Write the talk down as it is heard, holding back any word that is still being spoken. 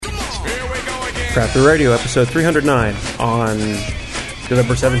Craft Beer Radio, episode 309 on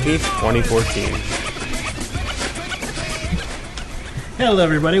November 17th, 2014. Hello,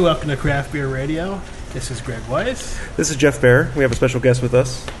 everybody. Welcome to Craft Beer Radio. This is Greg Weiss. This is Jeff Bear. We have a special guest with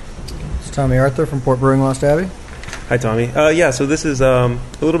us. It's Tommy Arthur from Port Brewing, Lost Abbey. Hi, Tommy. So this is a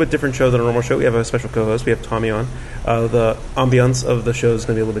little bit different show than a normal show. We have a special co-host. We have Tommy on. The ambiance of the show is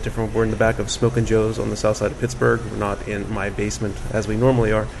going to be a little bit different. We're in the back of Smoke and Joe's on the south side of Pittsburgh. We're not in my basement as we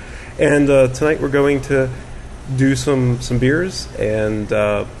normally are. And tonight we're going to do some beers and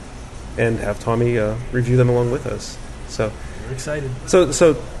have Tommy review them along with us. So we're excited.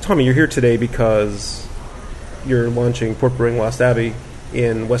 So Tommy, you're here today because you're launching Port Brewing Lost Abbey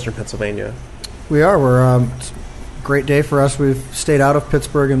in Western Pennsylvania. We are. It's a great day for us. We've stayed out of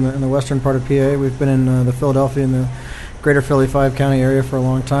Pittsburgh in the western part of PA. We've been in the Philadelphia and the greater Philly 5-county area for a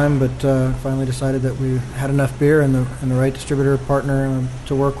long time, but finally decided that we had enough beer and the right distributor partner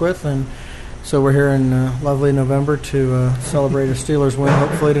to work with, and so we're here in lovely November to celebrate a Steelers win,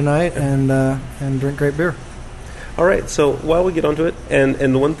 hopefully tonight, and drink great beer. All right, so while we get onto it, and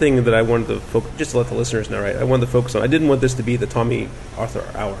the one thing that I wanted to focus, just to let the listeners know, right, I wanted to focus on, I didn't want this to be the Tommy Arthur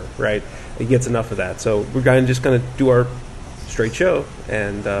Hour, right? He gets enough of that. So we're going to just kind of do our straight show,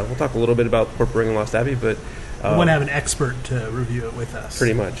 and we'll talk a little bit about Port Brewing Lost Abbey, but we want to have an expert to review it with us.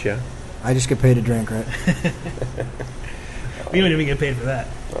 Pretty much, yeah. I just get paid to drink, right? We don't even get paid for that.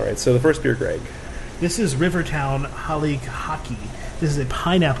 All right, so the first beer, Greg. This is Rivertown Holly Hockey. This is a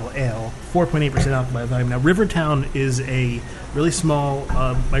pineapple ale, 4.8% alcohol by volume. Now, Rivertown is a really small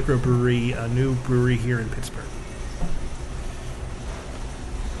microbrewery, a new brewery here in Pittsburgh.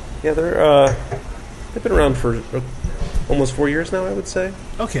 Yeah, they've been around for almost 4 years now, I would say.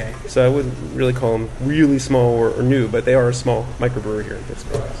 Okay. So I wouldn't really call them really small or new, but they are a small microbrewery here in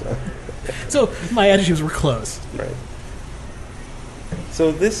Pittsburgh. So my attitudes were close. Right.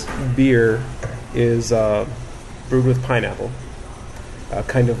 So this beer is brewed with pineapple,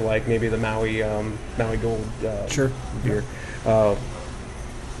 kind of like maybe the Maui Gold Sure. beer.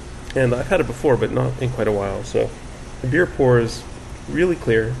 And I've had it before, but not in quite a while. So the beer pours really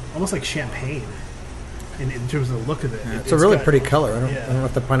clear. Almost like champagne in terms of the look of it. Yeah, it's a really pretty color. I don't know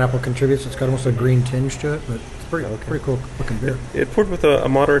if the pineapple contributes. It's got almost a green tinge to it, but it's pretty cool looking beer. It poured with a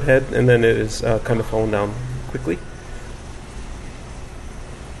moderate head, and then it is kind of fallen down quickly.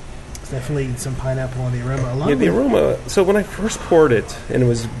 It's definitely some pineapple on the aroma. Yeah, the aroma. So when I first poured it, and it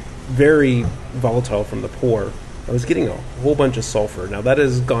was very volatile from the pour, I was getting a whole bunch of sulfur. Now that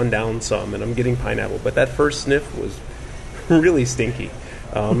has gone down some, and I'm getting pineapple, but that first sniff was really stinky.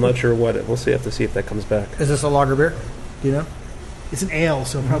 I'm not sure what it. We'll see. Have to see if that comes back. Is this a lager beer? Do you know? It's an ale,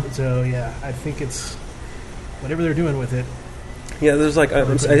 so probably. So yeah, I think it's whatever they're doing with it. Yeah, there's like I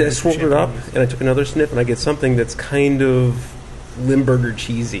swirled it up, and I took another sniff, and I get something that's kind of Limburger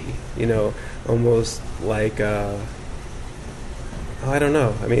cheesy. You know, almost like I don't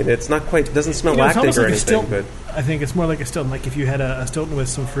know. I mean, it's not quite. It doesn't smell lactic or anything, but I think it's more like a Stilton. Like if you had a Stilton with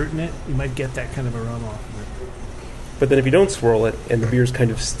some fruit in it, you might get that kind of aroma off of it. But then if you don't swirl it and the beer's kind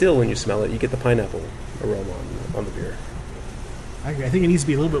of still when you smell it, you get the pineapple aroma on the beer. I agree. I think it needs to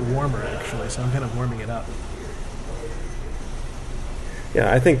be a little bit warmer, actually, so I'm kind of warming it up.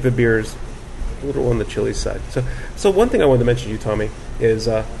 Yeah, I think the beer is a little on the chilly side. So one thing I wanted to mention to you, Tommy, is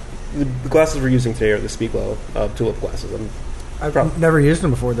the glasses we're using today are the Spiegel tulip glasses. I've never used them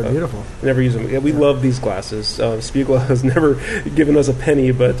before. They're beautiful. Never used them. Yeah, we love these glasses. Spiegel has never given us a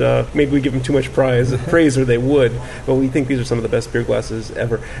penny, but maybe we give them too much praise, or they would. But we think these are some of the best beer glasses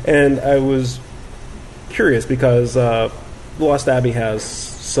ever. And I was curious because Lost Abbey has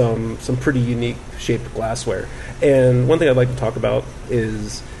some pretty unique shaped glassware. And one thing I'd like to talk about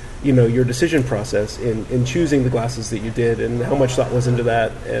is, you know, your decision process in choosing the glasses that you did, and how much thought was into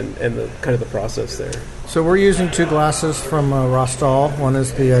that, and the kind of the process there. So we're using two glasses from Rostal. One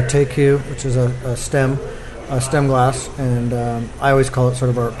is the Teku, which is a stem glass, and I always call it sort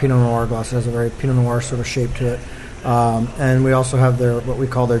of our Pinot Noir glass. It has a very Pinot Noir sort of shape to it. And we also have what we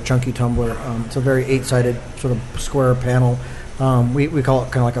call their chunky tumbler. It's a very 8-sided sort of square panel. We call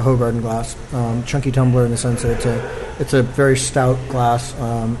it kind of like a Hogarden glass. Chunky tumbler in the sense that it's a very stout glass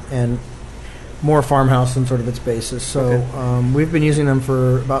and more farmhouse than sort of its basis. So we've been using them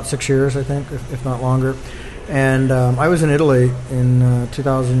for about 6 years, I think, if not longer. And I was in Italy in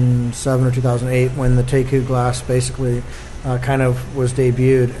 2007 or 2008 when the Teku glass basically kind of was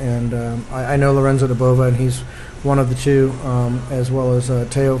debuted. And I know Lorenzo de Bova, and he's one of the two, as well as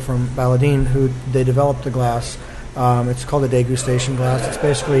Teo from Balladine, who they developed the glass. It's called a degustation glass. It's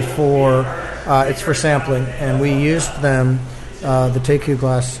basically for sampling, and we used them, the Teku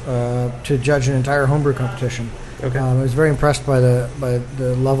glass, to judge an entire homebrew competition. Okay. I was very impressed by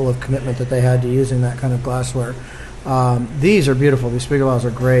the level of commitment that they had to using that kind of glassware. These are beautiful. These Spiegelau's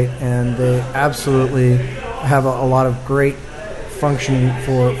are great, and they absolutely have a lot of great functioning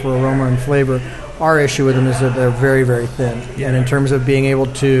for aroma and flavor. Our issue with them is that they're very, very thin. Yeah. And in terms of being able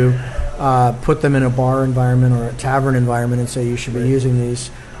to put them in a bar environment or a tavern environment and say you should be using these,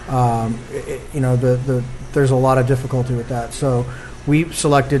 there's a lot of difficulty with that. So we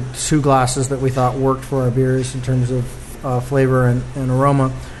selected 2 glasses that we thought worked for our beers in terms of flavor and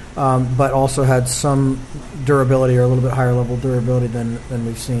aroma, but also had some durability or a little bit higher level durability than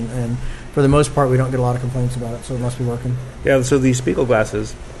we've seen. And for the most part, we don't get a lot of complaints about it, so it must be working. Yeah, so these Spiegel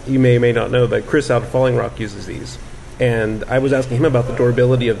glasses, you may or may not know that Chris out of Falling Rock uses these. And I was asking him about the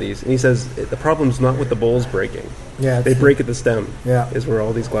durability of these, and he says the problem's not with the bowls breaking. Yeah, they break at the stem. Yeah, is where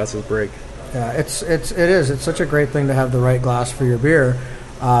all these glasses break. Yeah, it is. It's such a great thing to have the right glass for your beer.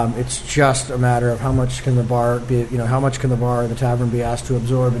 It's just a matter of how much can the bar be, how much can the bar or the tavern be asked to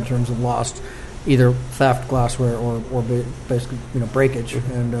absorb in terms of lost, either theft, glassware, or basically breakage.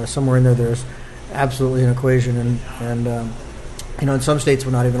 Mm-hmm. And somewhere in there's absolutely an equation. And in some states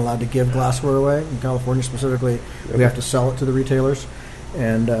we're not even allowed to give glassware away. In California specifically, we have to sell it to the retailers.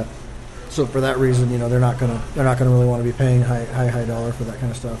 And so for that reason, they're not gonna really want to be paying high dollar for that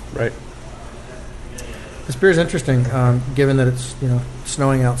kind of stuff. Right. This beer is interesting, given that it's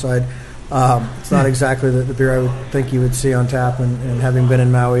snowing outside. It's not exactly the beer I would think you would see on tap, and having been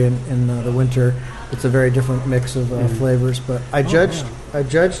in Maui in the winter, it's a very different mix of flavors. But I judged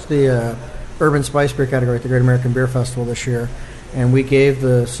the Urban Spice Beer category at the Great American Beer Festival this year, and we gave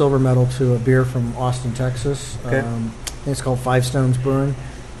the silver medal to a beer from Austin, Texas. Okay. I think it's called Five Stones Brewing,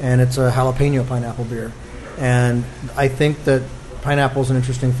 and it's a jalapeno pineapple beer. And I think that pineapple is an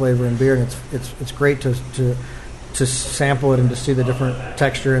interesting flavor in beer, and it's great to sample it and to see the different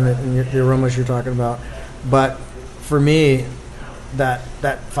texture and the aromas you're talking about. But for me, that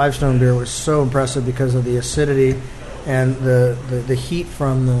Five Stone beer was so impressive because of the acidity and the heat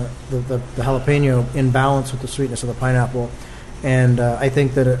from the jalapeno in balance with the sweetness of the pineapple. And I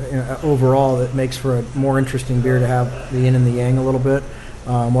think that overall it makes for a more interesting beer to have the yin and the yang a little bit.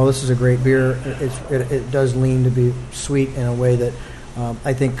 While this is a great beer, it does lean to be sweet in a way that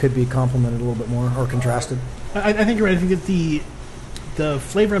I think could be complemented a little bit more or contrasted. I think you're right. I think that the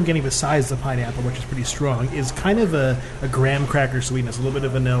flavor I'm getting besides the pineapple, which is pretty strong, is kind of a graham cracker sweetness, a little bit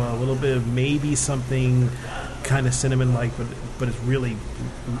of vanilla, a little bit of maybe something kind of cinnamon-like, but it's really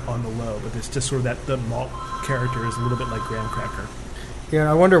on the low. But it's just sort of the malt character is a little bit like graham cracker. Yeah, and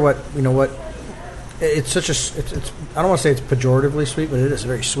I wonder what. It's such it's I don't want to say it's pejoratively sweet, but it is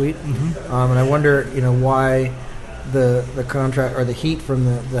very sweet. Mm-hmm. And I wonder, why the contrast or the heat from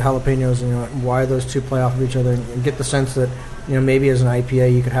the jalapenos, why those two play off of each other, and get the sense that maybe as an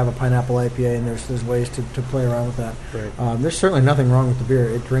IPA you could have a pineapple IPA, and there's ways to play around with that. Right. There's certainly nothing wrong with the beer.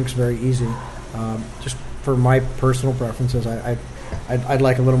 It drinks very easy. Just for my personal preferences, I'd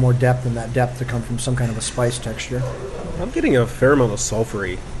like a little more depth, and that depth to come from some kind of a spice texture. I'm getting a fair amount of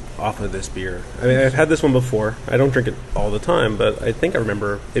sulfury off of this beer. I mean, I've had this one before. I don't drink it all the time, but I think I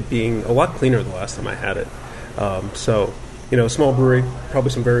remember it being a lot cleaner the last time I had it. So, small brewery,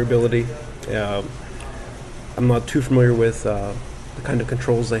 probably some variability. I'm not too familiar with the kind of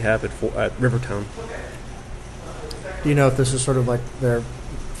controls they have at Rivertown. Do you know if this is sort of like their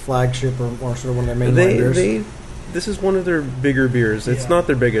flagship or sort of one of their main beers? This is one of their bigger beers. It's not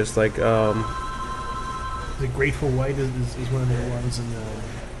their biggest. Like, the Grateful White is one of their ones, and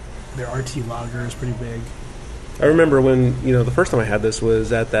their RT Lager is pretty big. I remember when the first time I had this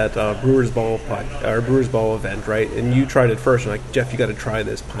was at that Brewers Ball event, right? And you tried it first, and like, Jeff, you got to try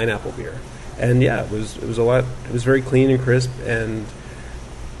this pineapple beer. And yeah, it was a lot. It was very clean and crisp. And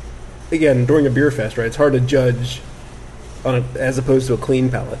again, during a beer fest, right? It's hard to judge as opposed to a clean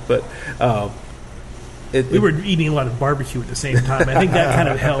palate, but we were eating a lot of barbecue at the same time. I think that kind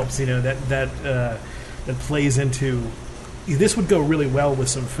of helps. That plays into. This would go really well with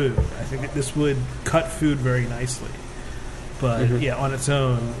some food. I think that this would cut food very nicely. But yeah, on its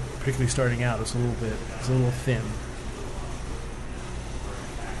own, particularly starting out, it's a little thin.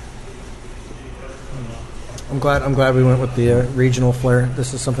 I'm glad we went with the regional flair.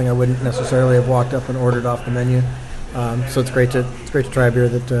 This is something I wouldn't necessarily have walked up and ordered off the menu. So it's great to try a beer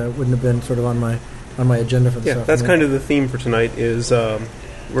that wouldn't have been sort of on my agenda for this afternoon. That's kind of the theme for tonight. Is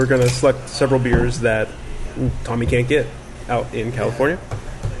we're going to select several beers that Tomme can't get out in California,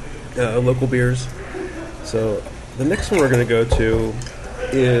 local beers. So the next one we're going to go to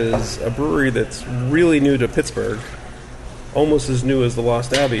is a brewery that's really new to Pittsburgh, almost as new as the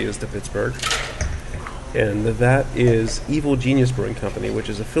Lost Abbey is to Pittsburgh. And that is Evil Genius Brewing Company, which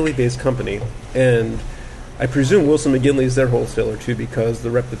is a Philly-based company. And I presume Wilson McGinley's their wholesaler too, because the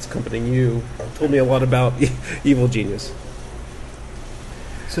rep that's accompanying you told me a lot about Evil Genius.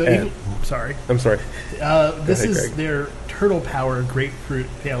 So, sorry. I'm sorry. This is Greg. their Turtle Power Grapefruit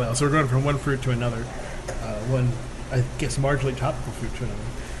Pale Ale. So we're going from one fruit to another. One, I guess, marginally tropical fruit to another.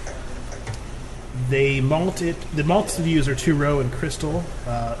 They malt it. The malts to use are 2-row and crystal,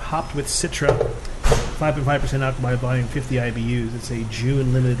 hopped with Citra, 5.5% alcohol by volume, 50 IBUs. It's a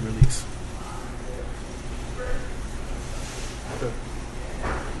June limited release.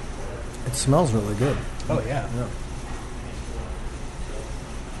 It smells really good. Oh, yeah.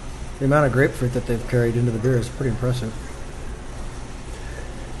 The amount of grapefruit that they've carried into the beer is pretty impressive.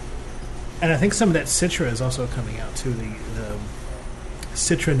 And I think some of that Citra is also coming out, too. The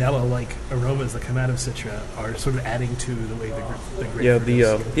citronella-like aromas that come out of Citra are sort of adding to the way the grapefruit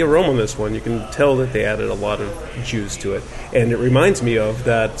is. The aroma on this one, you can tell that they added a lot of juice to it. And it reminds me of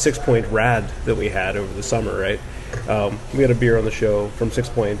that 6 Point Rad that we had over the summer, right? We had a beer on the show from 6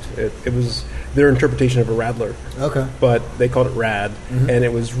 Point. It was their interpretation of a Radler. Okay. But they called it Rad, and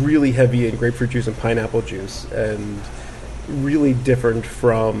it was really heavy in grapefruit juice and pineapple juice, and really different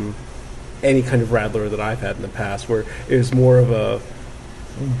from any kind of Radler that I've had in the past, where it was more of a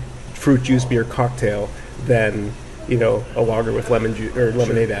fruit juice beer cocktail than, a lager with lemon juice or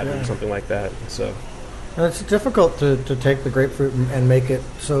lemonade added or something like that. So, and it's difficult to take the grapefruit and make it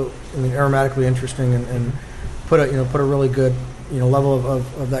so aromatically interesting and put a really good level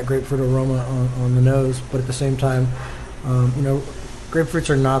of that grapefruit aroma on the nose, but at the same time, grapefruits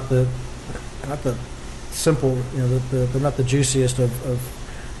are not the simple, they're not the juiciest of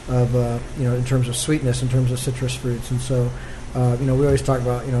in terms of sweetness, in terms of citrus fruits, and so we always talk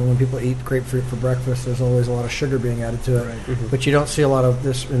about when people eat grapefruit for breakfast, there's always a lot of sugar being added to it, right. But you don't see a lot of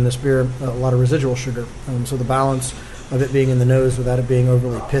this in this beer, a lot of residual sugar, so the balance of it being in the nose without it being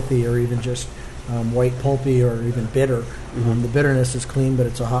overly pithy or even just white pulpy or even bitter. The bitterness is clean, but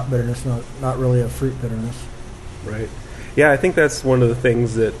it's a hot bitterness, not really a fruit bitterness. Right. Yeah, I think that's one of the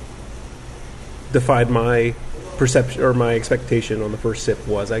things that defied my perception or my expectation on the first sip.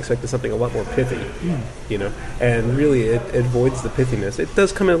 Was I expected something a lot more pithy, and really it avoids the pithiness. It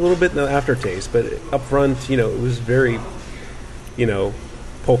does come in a little bit in the aftertaste, but up front, it was very,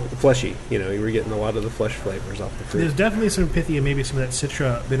 fleshy. You were getting a lot of the flesh flavors off the fruit. There's definitely some pithy and maybe some of that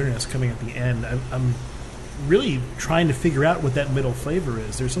Citra bitterness coming at the end. I'm really trying to figure out what that middle flavor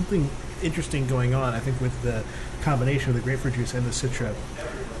is. There's something interesting going on, I think, with the combination of the grapefruit juice and the Citra,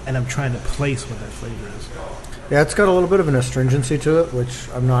 and I'm trying to place what that flavor is. Yeah, it's got a little bit of an astringency to it, which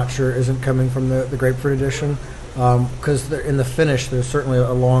I'm not sure isn't coming from the grapefruit addition, because in the finish there's certainly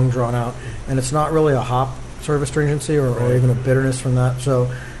a long drawn out, and it's not really a hop sort of astringency or even a bitterness from that.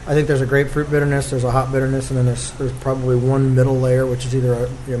 So I think there's a grapefruit bitterness, there's a hop bitterness, and then there's probably one middle layer, which is either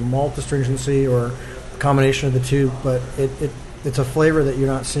a malt astringency or a combination of the two. But it's a flavor that you're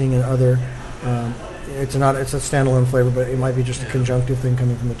not seeing in other. It's a standalone flavor, but it might be just a conjunctive thing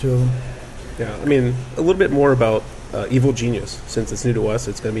coming from the two of them. Yeah, a little bit more about Evil Genius. Since it's new to us,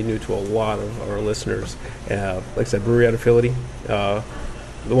 it's going to be new to a lot of our listeners. Like I said, brewery out of Philly.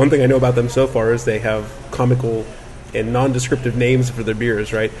 The one thing I know about them so far is they have comical and non-descriptive names for their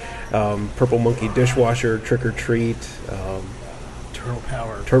beers, right? Purple Monkey Dishwasher, Trick or Treat,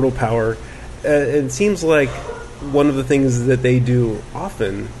 Turtle Power. It seems like one of the things that they do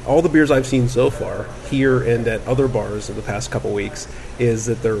often, all the beers I've seen so far, here and at other bars in the past couple weeks, is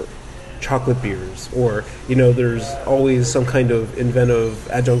that they're chocolate beers, or there's always some kind of inventive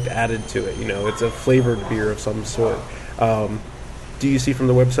adjunct added to it. It's a flavored beer of some sort. Do you see from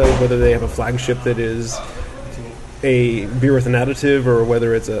the website whether they have a flagship that is a beer with an additive, or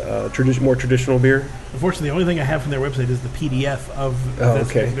whether it's a more traditional beer? Unfortunately, the only thing I have from their website is the PDF of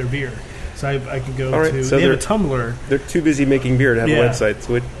their beer. So I can go to... So they have a Tumblr. They're too busy making beer to have a website,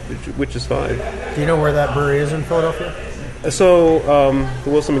 which is fine. Do you know where that brewery is in Philadelphia? So the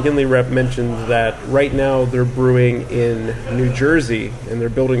Wilson McGinley rep mentioned that right now they're brewing in New Jersey, and they're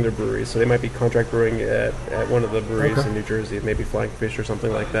building their brewery. So they might be contract brewing at one of the breweries in New Jersey, maybe Flying Fish or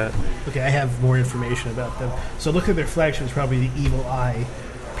something like that. Okay, I have more information about them. So look at their flagship. It's probably the Evil Eye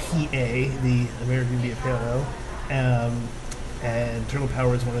PA, the American India Pale Ale. And Turtle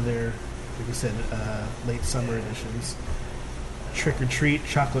Power is one of their, like I said, late summer editions. Trick or Treat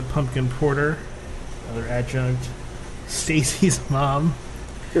Chocolate Pumpkin Porter, another adjunct. Stacy's Mom,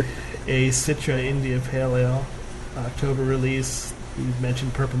 a Citra India Pale Ale, October release. You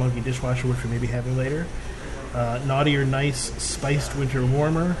mentioned Purple Monkey Dishwasher, which we may be having later. Naughty or Nice Spiced Winter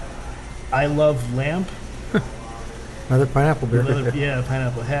Warmer. I Love Lamp. Another pineapple beer.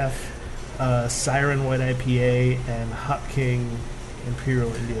 Pineapple half. Siren White IPA and Hop King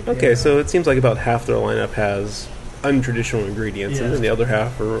Imperial India. Okay, Yeah. so it seems like about half their lineup has untraditional ingredients, and then the other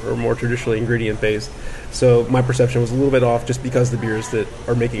half are more traditionally ingredient-based. So my perception was a little bit off just because the beers that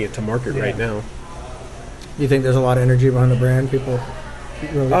are making it to market right now. You think there's a lot of energy behind the brand? People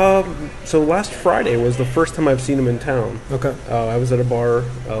really? So last Friday was the first time I've seen them in town. Okay. I was at a bar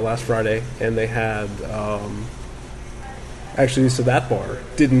last Friday, and they had... actually, so that bar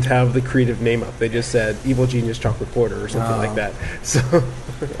didn't have the creative name up. They just said Evil Genius Chocolate Porter or something like that.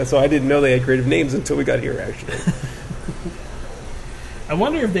 So I didn't know they had creative names until we got here, actually. I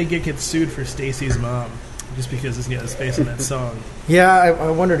wonder if they get sued for Stacy's mom, just because it's based on that song. Yeah,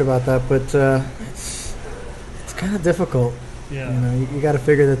 I wondered about that, but it's kind of difficult. Yeah. You got to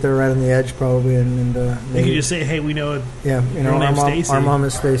figure that they're right on the edge, probably, and they could just say, "Hey, we know." Yeah, our mom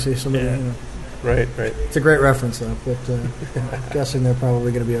is Stacy. Somebody. Yeah. Right. It's a great reference, though, but I'm guessing they're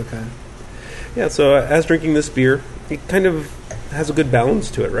probably going to be okay. Yeah, so as drinking this beer, it kind of has a good balance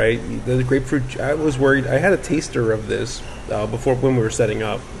to it, right? The grapefruit, I was worried. I had a taster of this before when we were setting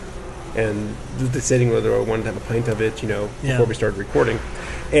up and deciding whether I wanted to have a pint of it, before we started recording.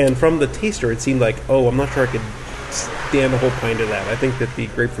 And from the taster, it seemed like, I'm not sure I could stand a whole pint of that. I think that the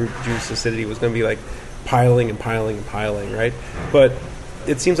grapefruit juice acidity was going to be like piling and piling and piling, right? But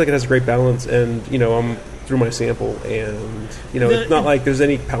it seems like it has a great balance, and I'm through my sample, and it's not like there's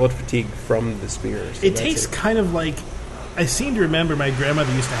any palate fatigue from this beer. So it tastes kind of like, I seem to remember my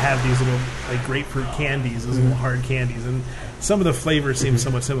grandmother used to have these little like grapefruit candies, those little hard candies, and some of the flavors seem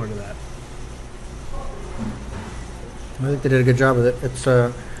somewhat similar to that. I think they did a good job with it. It's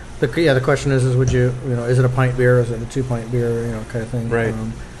the question is would you is it a pint beer, or is it a 2-pint beer, kind of thing, right?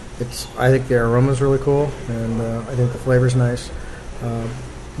 I think the aroma's really cool, and I think the flavor's nice.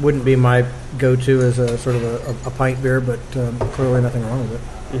 Wouldn't be my go-to as a sort of a pint beer, but clearly nothing wrong with it.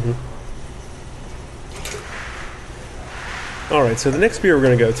 Mm-hmm. All right, so the next beer we're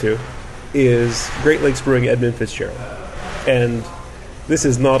going to go to is Great Lakes Brewing Edmund Fitzgerald, and this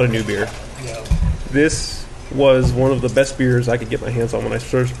is not a new beer. No. This was one of the best beers I could get my hands on when I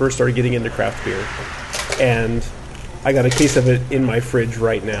first started getting into craft beer, and I got a case of it in my fridge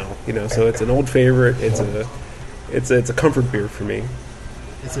right now. So it's an old favorite. It's a comfort beer for me.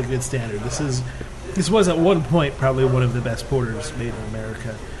 It's a good standard. This was at one point probably one of the best porters made in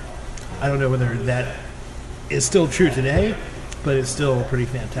America. I don't know whether that is still true today, but it's still a pretty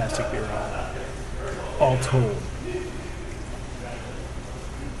fantastic beer, all told.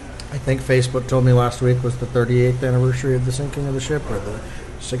 I think Facebook told me last week was the 38th anniversary of the sinking of the ship, or the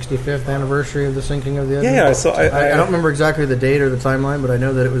 65th anniversary of the sinking of the Edmund. Yeah, so I don't remember exactly the date or the timeline, but I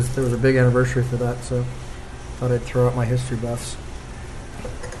know that there was a big anniversary for that, so thought I'd throw out my history buffs.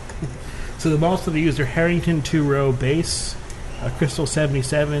 So the malts that they used are Harrington 2-row base, Crystal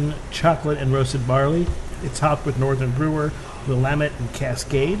 77, chocolate and roasted barley. It's hopped with Northern Brewer, Willamette, and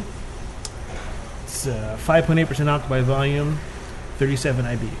Cascade. It's 5.8% alcohol by volume, 37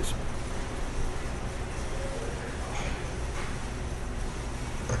 IBUs.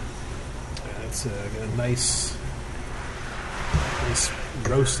 It's got a nice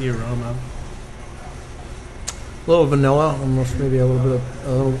roasty aroma. A little vanilla, almost maybe a little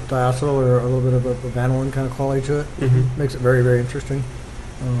diacetyl or a little bit of a vanillin kind of quality to it. Mm-hmm. Makes it very, very interesting.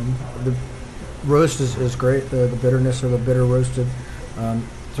 The roast is great. The bitterness or the bitter roasted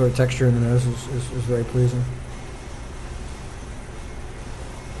sort of texture in the nose is very pleasing.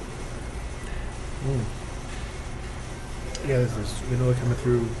 Yeah, there's vanilla coming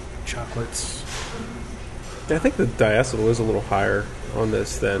through, chocolates. I think the diacetyl is a little higher on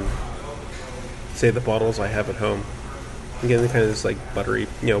this than, say, the bottles I have at home. Again, kind of this like buttery,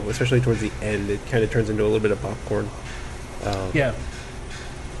 especially towards the end, it kind of turns into a little bit of popcorn. Yeah.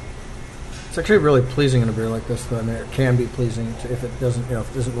 It's actually really pleasing in a beer like this, though. I mean, it can be pleasing if it doesn't,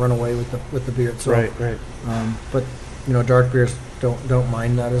 if it doesn't run away with the beer itself. Right. But dark beers don't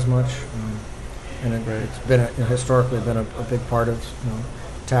mind that as much, and it's been historically been a big part of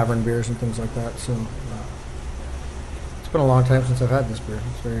tavern beers and things like that. So it's been a long time since I've had this beer.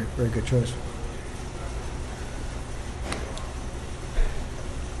 It's a very, very good choice.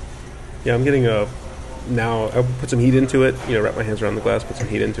 Yeah, I'm getting now I'll put some heat into it, wrap my hands around the glass, put some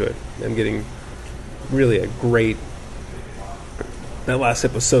heat into it. I'm getting really a great, that last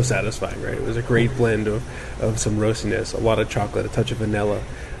sip was so satisfying, right? It was a great blend of some roastiness, a lot of chocolate, a touch of vanilla.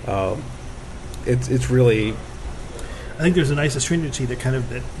 It's really... I think there's a nice astringency that kind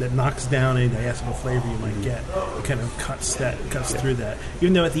of that knocks down any diacetyl flavor you might get. It kind of cuts through that.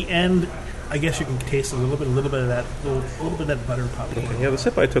 Even though at the end, I guess you can taste a little bit of that, little bit of that butter popcorn. Okay, yeah, the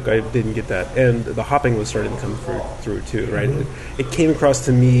sip I took, I didn't get that, and the hopping was starting to come through too, right? Mm-hmm. It came across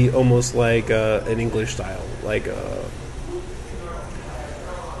to me almost like an English style, like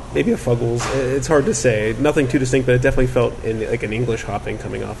maybe a Fuggles. It's hard to say. Nothing too distinct, but it definitely felt like an English hopping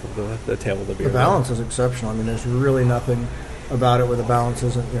coming off of the tail of the beer. The balance is exceptional. I mean, there's really nothing about it where the balance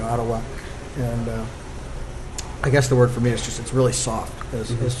isn't out of whack. And I guess the word for me is just it's really soft.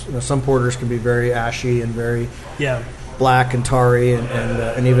 Some porters can be very ashy and very black and tarry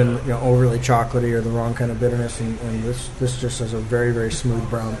and even overly chocolatey or the wrong kind of bitterness. And this just has a very, very smooth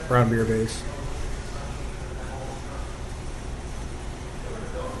brown beer base.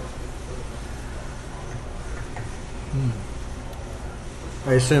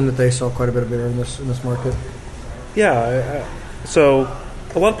 I assume that they sell quite a bit of beer in this market. Yeah, so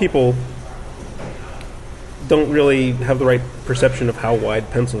a lot of people don't really have the right perception of how wide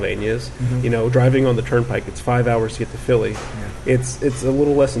Pennsylvania is. Mm-hmm. Driving on the turnpike, it's 5 hours to get to Philly. Yeah. It's a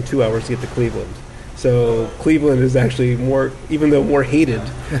little less than 2 hours to get to Cleveland. So Cleveland is actually more hated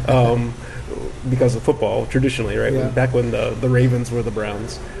because of football traditionally, right? Yeah. Back when the Ravens were the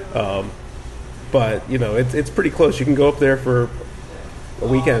Browns. But it's pretty close. You can go up there for a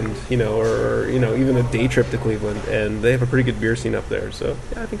weekend, or even a day trip to Cleveland, and they have a pretty good beer scene up there. So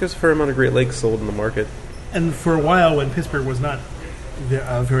I think there's a fair amount of Great Lakes sold in the market. And for a while, when Pittsburgh was not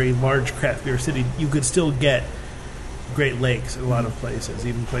a very large craft beer city, you could still get Great Lakes in a lot of places,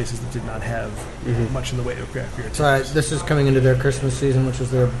 even places that did not have much in the way of craft beer. So this is coming into their Christmas season, which is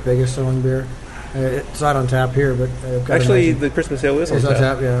their biggest selling beer. It's not on tap here, but actually the Christmas ale is on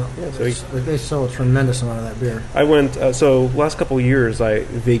tap. Yeah. So they sell a tremendous amount of that beer. I went last couple of years.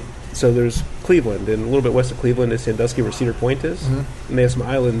 So there's Cleveland, and a little bit west of Cleveland is Sandusky, where Cedar Point is, and they have some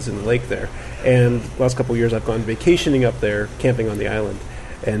islands in the lake there. And last couple of years, I've gone vacationing up there, camping on the island.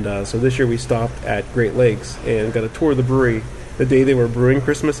 And so this year we stopped at Great Lakes and got a tour of the brewery the day they were brewing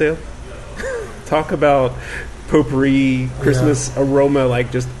Christmas ale. Talk about potpourri, Christmas aroma,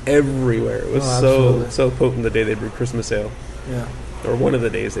 like just everywhere. It was so potent the day they brewed Christmas ale. Yeah. Or one of the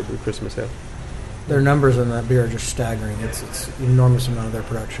days they brewed Christmas ale. Their numbers on that beer are just staggering. It's an enormous amount of their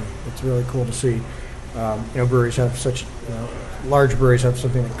production. It's really cool to see. Breweries have such large breweries have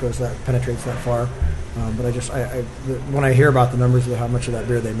something that penetrates that far. But when I hear about the numbers of how much of that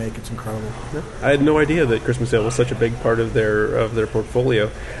beer they make, it's incredible. Yeah. I had no idea that Christmas ale was such a big part of their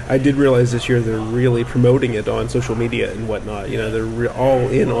portfolio. I did realize this year they're really promoting it on social media and whatnot. They're all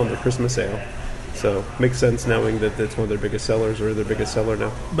in on the Christmas ale. So makes sense knowing that it's one of their biggest sellers or their biggest seller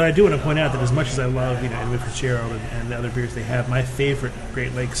now. But I do want to point out that as much as I love Edwin Fitzgerald and the other beers they have, my favorite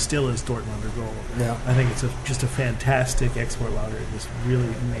Great Lakes still is Dortmunder Gold. Yeah. I think it's just a fantastic export lager. It just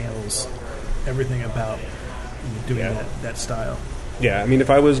really nails everything about doing that style. Yeah, I mean,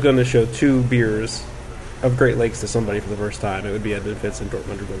 if I was going to show two beers of Great Lakes to somebody for the first time, it would be Edwin Fitz and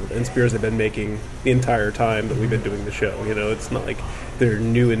Dortmunder Gold. And it's beers they've been making the entire time that we've been doing the show. It's not like they're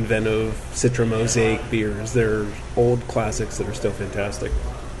new, inventive Citra Mosaic beers. They're old classics that are still fantastic.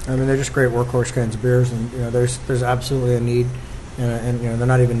 I mean, they're just great workhorse kinds of beers, and there's absolutely a need, and they're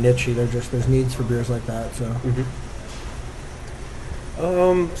not even niche-y. There's needs for beers like that. So.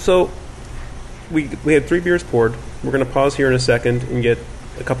 So we had 3 beers poured. We're going to pause here in a second and get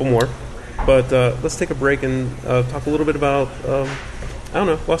a couple more. But let's take a break and talk a little bit about,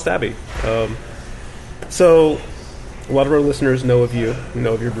 Lost Abbey. So a lot of our listeners know of you,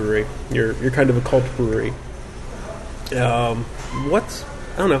 know of your brewery. You're kind of a cult brewery. I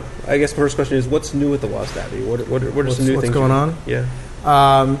guess the first question is, what's new at the Lost Abbey? What are some new things? What's going on? Yeah.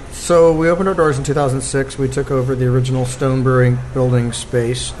 So we opened our doors in 2006. We took over the original Stone Brewing building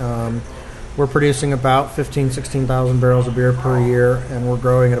space. We're producing about 16,000 barrels of beer per year, and we're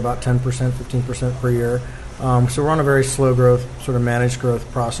growing at about 10%, 15% per year. So we're on a very slow growth, sort of managed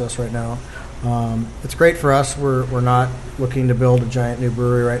growth process right now. It's great for us. We're not looking to build a giant new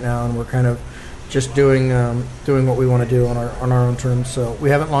brewery right now, and we're kind of just doing what we want to do on our own terms. So we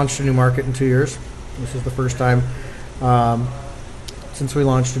haven't launched a new market in 2 years. This is the first time since we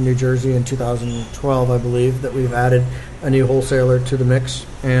launched in New Jersey in 2012, I believe, that we've added a new wholesaler to the mix.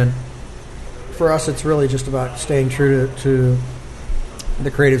 And for us, it's really just about staying true to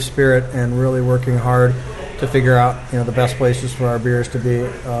the creative spirit and really working hard to figure out the best places for our beers to be.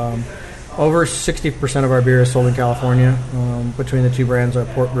 Over 60% of our beer is sold in California between the two brands, our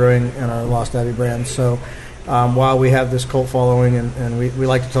Port Brewing and our Lost Abbey brand. So while we have this cult following and we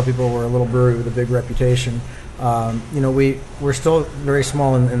like to tell people we're a little brewery with a big reputation, we're still very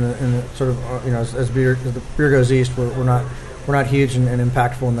small in the sort of as the beer goes east, we're not huge and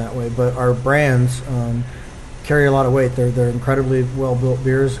impactful in that way. But our brands carry a lot of weight. They're incredibly well built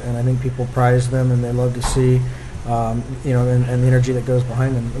beers, and I think people prize them and they love to see. And the energy that goes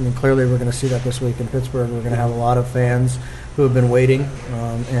behind them. I mean, clearly we're going to see that this week in Pittsburgh. We're going to have a lot of fans who have been waiting,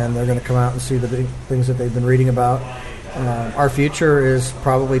 and they're going to come out and see the big things that they've been reading about. Our future is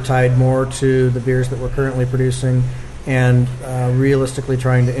probably tied more to the beers that we're currently producing and realistically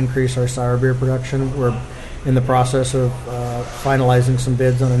trying to increase our sour beer production. We're in the process of finalizing some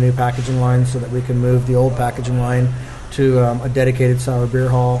bids on a new packaging line so that we can move the old packaging line to a dedicated sour beer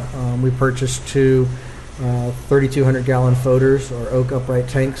hall. We purchased 2 3,200-gallon Foders, or oak upright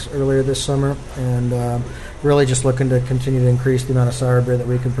tanks, earlier this summer, and really just looking to continue to increase the amount of sour beer that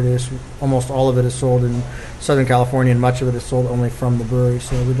we can produce. Almost all of it is sold in Southern California, and much of it is sold only from the brewery,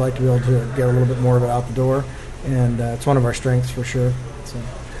 so we'd like to be able to get a little bit more of it out the door, and it's one of our strengths for sure. So.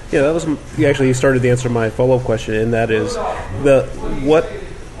 Yeah, that was you started to answer my follow-up question, and that is what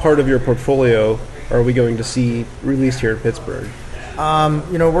part of your portfolio are we going to see released here in Pittsburgh?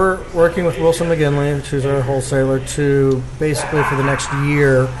 We're working with Wilson McGinley, which is our wholesaler, to basically for the next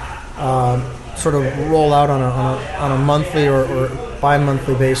year sort of roll out on a monthly or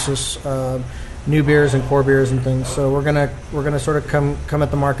bi-monthly basis new beers and core beers and things. So we're gonna sort of come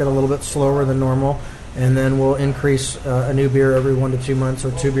at the market a little bit slower than normal, and then we'll increase a new beer every 1 to 2 months,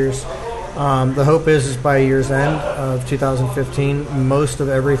 or 2 beers. The hope is by year's end of 2015, most of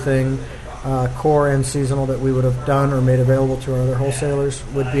everything core and seasonal that we would have done or made available to our other wholesalers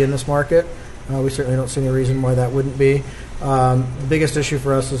would be in this market. We certainly don't see any reason why that wouldn't be. The biggest issue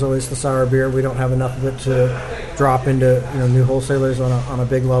for us is always the sour beer. We don't have enough of it to drop into new wholesalers on a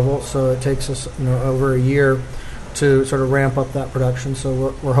big level, so it takes us over a year to sort of ramp up that production.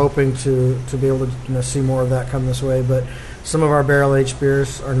 So we're hoping to be able to see more of that come this way. But some of our barrel-aged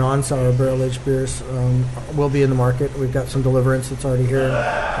beers, our non-sour barrel-aged beers, will be in the market. We've got some Deliverance that's already here.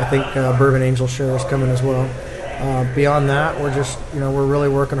 I think Bourbon Angel Share is coming as well. Beyond that, we're just we're really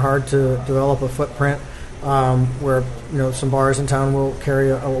working hard to develop a footprint where some bars in town will carry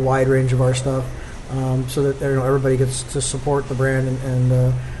a wide range of our stuff, so that everybody gets to support the brand,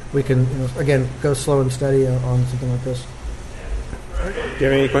 and we can again go slow and steady on something like this. Do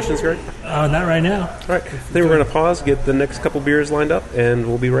you have any questions, Greg? Not right now. All right. I think we're going to pause, get the next couple beers lined up, and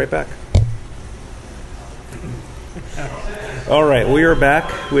we'll be right back. All right. We are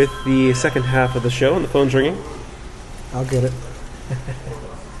back with the second half of the show, and the phone's ringing. I'll get it.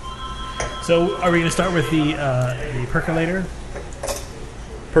 So are we going to start with the percolator?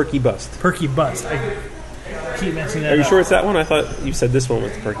 Perky Bust. Perky Bust. I keep messing that up. Are you sure it's that one? I thought you said this one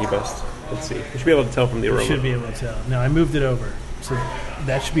was the Perky Bust. Let's see. You should be able to tell from the aroma. You should be able to tell. No, I moved it over. So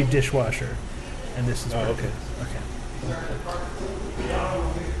that should be dishwasher. And this is okay. Okay.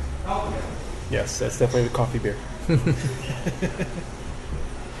 Yes, that's definitely the coffee beer.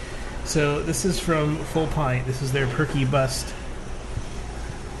 So this is from Full Pint. This is their Perky Bust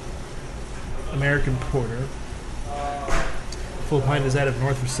American Porter. Full Pint is out of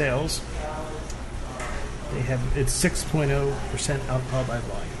North Versailles. It's 6.0% alcohol by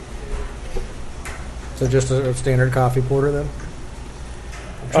volume. So just a standard coffee porter then?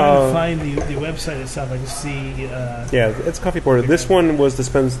 I'm trying to find the website itself. I can see... yeah, it's coffee porter. This one was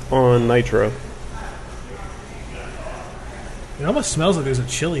dispensed on nitro. It almost smells like there's a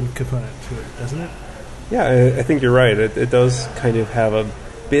chili component to it, doesn't it? Yeah, I think you're right. It does kind of have a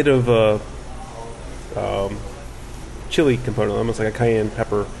bit of a chili component, almost like a cayenne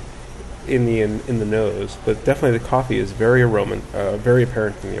pepper in the nose. But definitely the coffee is very very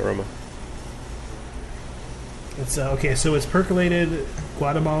apparent in the aroma. It's okay. So it's percolated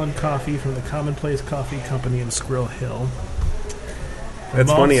Guatemalan coffee from the Commonplace Coffee Company in Squirrel Hill.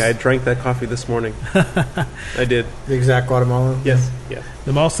 That's funny. I drank that coffee this morning. I did. The exact Guatemalan? Yes. Yeah.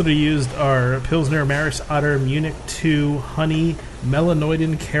 The malts that are used are Pilsner, Maris Otter, Munich 2, Honey,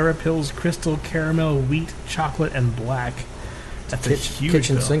 Melanoidin, Carapils, Crystal, Caramel, Wheat, Chocolate, and Black. That's a huge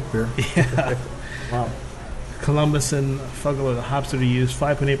kitchen bill. sink beer. Yeah. Wow. Columbus and Fuggle are the hops that are used.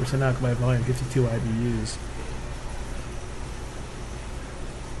 5.8% alcohol by volume, 52 IBUs.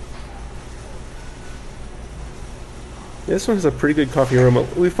 This one has a pretty good coffee aroma.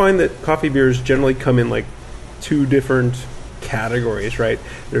 We find that coffee beers generally come in like 2 different categories, right?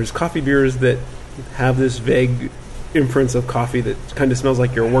 There's coffee beers that have this vague inference of coffee that kind of smells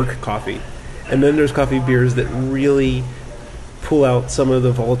like your work coffee. And then there's coffee beers that really pull out some of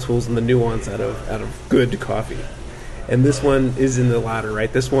the volatiles and the nuance out of good coffee. And this one is in the latter,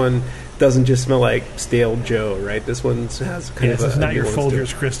 right? This one doesn't just smell like stale Joe, right? This one has kind of a... it's not your nuance to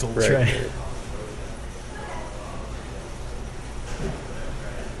Folgers it. Crystal, that's right.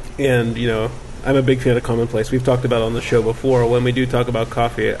 And, I'm a big fan of Commonplace. We've talked about it on the show before. When we do talk about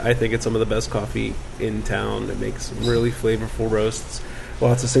coffee, I think it's some of the best coffee in town. It makes some really flavorful roasts.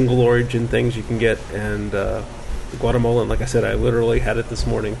 Lots of single origin things you can get. And the Guatemalan, like I said, I literally had it this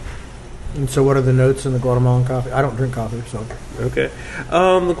morning. And so what are the notes in the Guatemalan coffee? I don't drink coffee, so... Okay.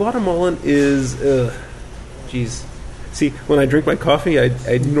 The Guatemalan is... See, when I drink my coffee, I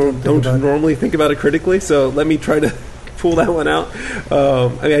don't normally think about it critically, so let me try to pull that one out.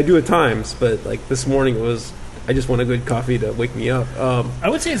 I mean, I do at times, but like this morning I just want a good coffee to wake me up. I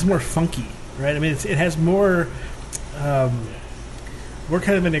would say it's more funky, right? I mean, it has more kind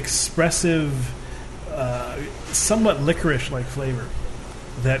of an expressive, somewhat licorice-like flavor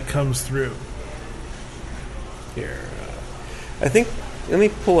that comes through. Here, I think, let me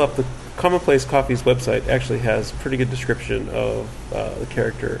pull up the Commonplace Coffee's website. Actually has a pretty good description of the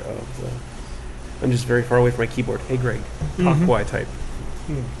character of the... I'm just very far away from my keyboard. Hey, Greg, talk while I type.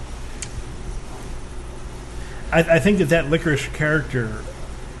 I think that licorice character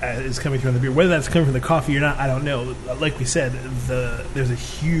is coming through in the beer. Whether that's coming from the coffee or not, I don't know. Like we said, there's a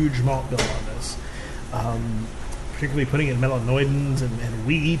huge malt bill on this, particularly putting in melanoidins and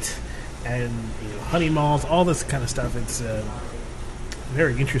wheat and honey malts, all this kind of stuff. It's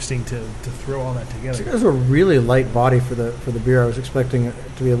very interesting to throw all that together. It has a really light body for the beer. I was expecting it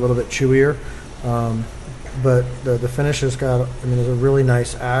to be a little bit chewier, but the finish has got. I mean, there's a really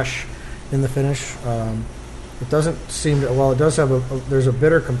nice ash in the finish. It doesn't seem to. Well, it does have there's a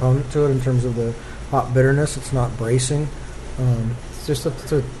bitter component to it in terms of the hop bitterness. It's not bracing. It's just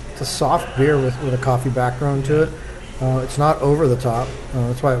a soft beer with a coffee background to it. It's not over the top.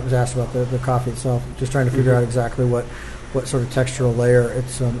 That's why I was asked about the coffee itself. Just trying to figure out exactly what sort of textural layer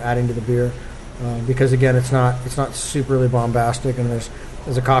it's adding to the beer. Because again, it's not superly bombastic, and as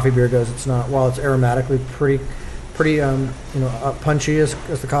a coffee beer goes, it's not. While it's aromatically pretty punchy as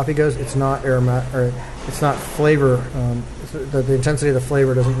the coffee goes, it's not aromatic, or it's not flavor. The intensity of the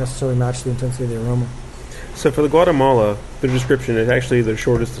flavor doesn't necessarily match the intensity of the aroma. So for the Guatemala, the description is actually the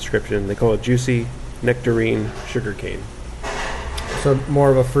shortest description. They call it juicy nectarine sugarcane. So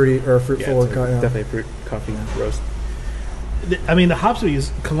more of a fruity or fruit forward. Definitely fruit coffee roast. I mean, the hops we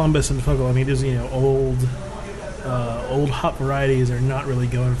use, Columbus and Fungal. I mean, there's old hop varieties are not really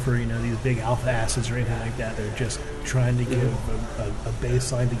going for these big alpha acids or anything like that. They're just trying to give a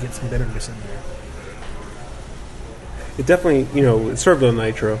baseline to get some bitterness in there. It definitely, it's served on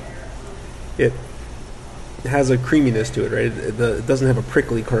nitro. It has a creaminess to it, right? It doesn't have a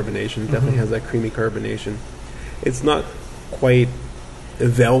prickly carbonation. It definitely has that creamy carbonation. It's not quite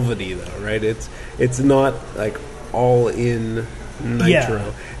velvety though, right? It's not like all in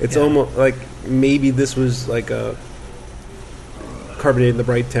nitro. It's almost like maybe this was like a carbonated in the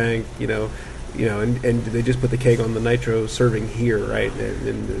bright tank, and they just put the keg on the nitro serving here, right?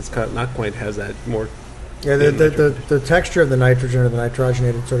 And it's not quite has that more. Yeah, the texture of the nitrogen or the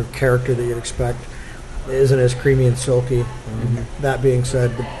nitrogenated sort of character that you'd expect isn't as creamy and silky. That being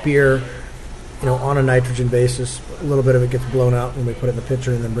said, the beer, on a nitrogen basis, a little bit of it gets blown out when we put it in the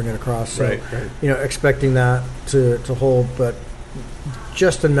pitcher and then bring it across. So, right. Expecting that to hold, but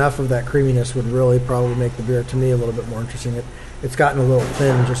just enough of that creaminess would really probably make the beer, to me, a little bit more interesting. It's gotten a little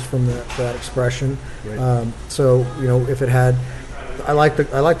thin just from that expression. Right. So if it had, I like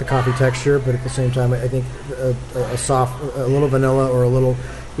the coffee texture, but at the same time, I think a soft, a little vanilla or a little,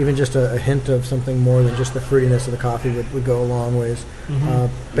 even just a hint of something more than just the fruitiness of the coffee would go a long ways.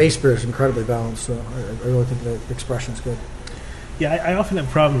 Base beer is incredibly balanced, so I really think the expression's good. Yeah, I often have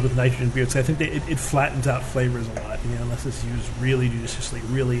problems with nitrogen beers. I think that it flattens out flavors a lot, unless it's used really judiciously,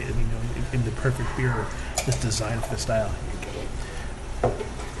 really, in the perfect beer that's designed for the style.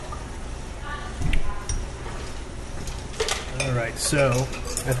 All right, so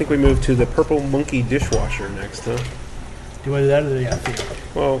I think we move to the Purple Monkey dishwasher next, huh? Do you want to do that or the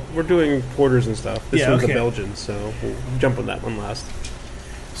after? Well, we're doing porters and stuff. This one's okay. a Belgian, so we'll jump on that one last.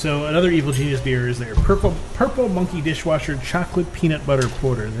 So another Evil Genius beer is their Purple Monkey Dishwasher Chocolate Peanut Butter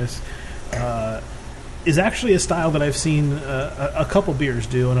Porter. This is actually a style that I've seen a couple beers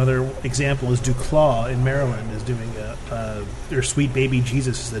do. Another example is Duclaw in Maryland is doing their Sweet Baby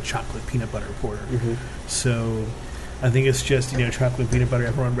Jesus is the Chocolate Peanut Butter Porter. So I think it's just, chocolate and peanut butter.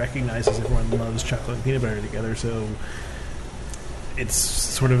 Everyone recognizes, everyone loves chocolate and peanut butter together. So it's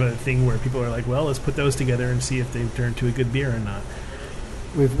sort of a thing where people are like, well, let's put those together and see if they've turned to a good beer or not.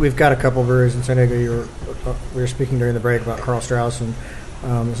 We've got a couple breweries in San Diego. We were speaking during the break about Carl Strauss, and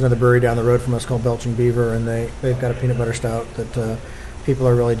there's another brewery down the road from us called Belching Beaver, and they've got a peanut butter stout that people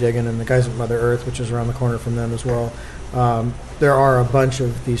are really digging, and the guys at Mother Earth, which is around the corner from them as well. There are a bunch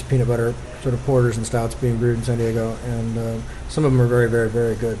of these peanut butter sort of porters and stouts being brewed in San Diego, and some of them are very, very,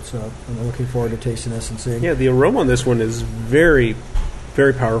 very good. So I'm looking forward to tasting this and seeing. Yeah, the aroma on this one is very,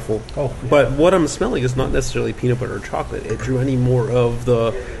 very powerful. Oh, yeah. But what I'm smelling is not necessarily peanut butter or chocolate. It drew any more of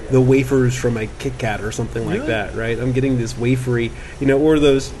the wafers from a Kit Kat or something like that, right? I'm getting this wafery, or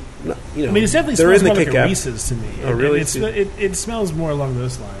those. I mean, it definitely smells more like a Reese's to me. Oh, really? It smells more along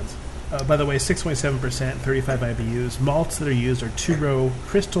those lines. By the way, 6.7%, 35 IBUs. Malts that are used are two-row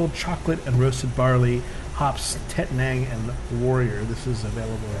crystal, chocolate, and roasted barley. Hops, Tettnang, and Warrior. This is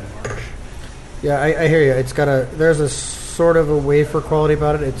available in March. Yeah, I hear you. There's a sort of a wafer quality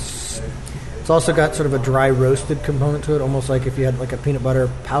about it. It's also got sort of a dry roasted component to it, almost like if you had like a peanut butter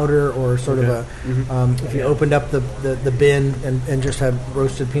powder or sort of a if you opened up the bin and just had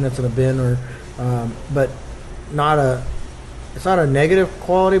roasted peanuts in a bin, or but it's not a negative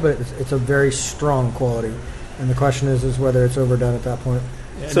quality, but it's a very strong quality. And the question is whether it's overdone at that point.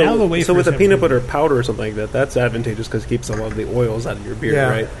 So with a peanut butter powder or something like that, that's advantageous because it keeps a lot of the oils out of your beer,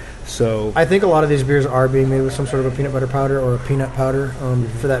 right? So I think a lot of these beers are being made with some sort of a peanut butter powder or a peanut powder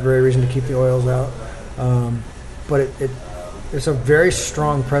for that very reason, to keep the oils out. But it's a very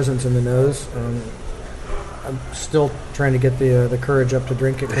strong presence in the nose. I'm still trying to get the courage up to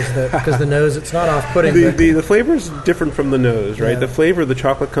drink it because the nose, it's not off-putting. The flavor is different from the nose, right? Yeah. The flavor of the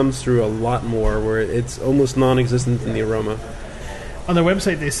chocolate comes through a lot more, where it's almost non-existent in the aroma. On their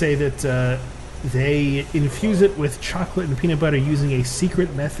website, they say that they infuse it with chocolate and peanut butter using a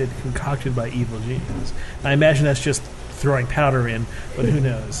secret method concocted by evil geniuses. I imagine that's just throwing powder in, but who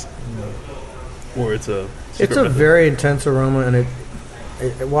knows? Or it's a very intense aroma, and it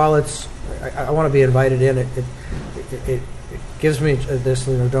while it's I want to be invited in. It gives me this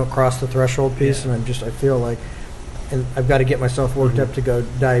don't cross the threshold piece, and I feel like, and I've got to get myself worked up to go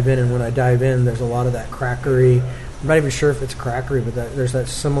dive in. And when I dive in, there's a lot of that crackery. I'm not even sure if it's crackery, but there's that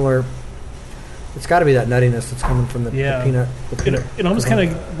similar. It's got to be that nuttiness that's coming from the peanut. It almost kind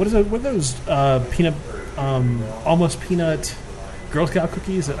of what are those peanut almost peanut Girl Scout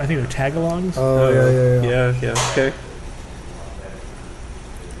cookies? I think they're tagalongs. Oh yeah. Okay.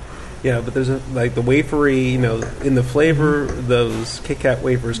 Yeah, but there's like the wafery, in the flavor, those Kit Kat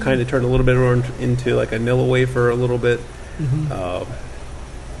wafers kind of turn a little bit more into like a Nilla wafer a little bit.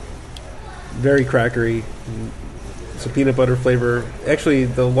 Very crackery. It's a peanut butter flavor. Actually,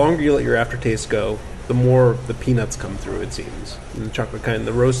 the longer you let your aftertaste go, the more the peanuts come through, it seems. And the chocolate when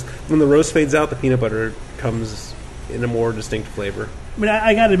the roast fades out, the peanut butter comes in a more distinct flavor. I mean,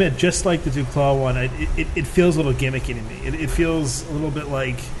 I got to admit, just like the Duclaw one, it feels a little gimmicky to me. It feels a little bit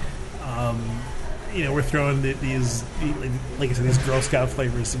like... we're throwing these, like I said, these Girl Scout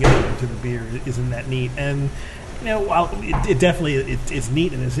flavors together into the beer. Isn't that neat? And while it definitely it's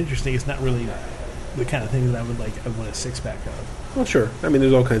neat and it's interesting, it's not really the kind of thing that I want a six-pack of. Well, sure. I mean,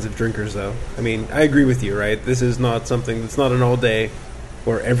 there's all kinds of drinkers, though. I mean, I agree with you, right? This is not something that's not an all-day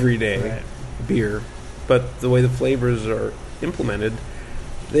or everyday beer, but the way the flavors are implemented,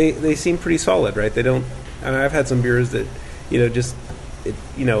 they seem pretty solid, right? They don't. And I've had some beers that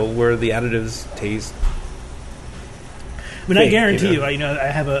where the additives taste. I mean, I guarantee you, I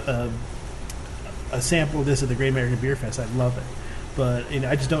have a sample of this at the Great American Beer Fest. I'd love it, but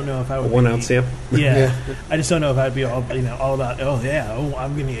I just don't know if I would. A 1 ounce sample. Yeah, I just don't know if I'd be all all about.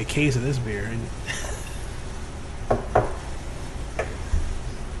 I'm getting a case of this beer.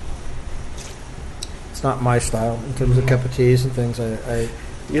 It's not my style in terms of cup of teas and things.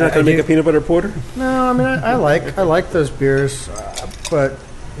 You're not going to make a peanut butter porter? No, I mean I like those beers, but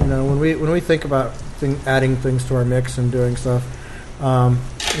when we think about adding things to our mix and doing stuff,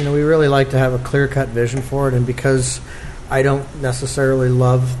 we really like to have a clear-cut vision for it. And because I don't necessarily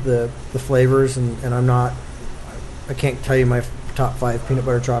love the flavors, and I can't tell you my top 5 peanut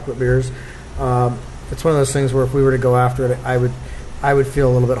butter chocolate beers. It's one of those things where if we were to go after it, I would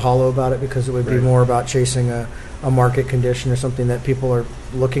feel a little bit hollow about it, because it would be more about chasing a market condition or something that people are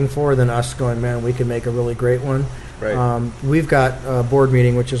looking for than us going, man, we could make a really great one. Right. We've got a board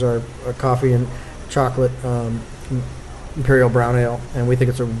meeting, which is our coffee and chocolate Imperial Brown Ale, and we think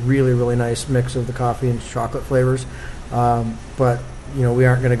it's a really, really nice mix of the coffee and chocolate flavors. But we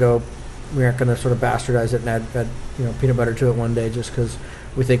aren't going to sort of bastardize it and add peanut butter to it one day just because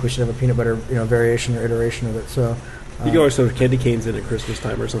we think we should have a peanut butter variation or iteration of it. So. You can always throw candy canes in at Christmas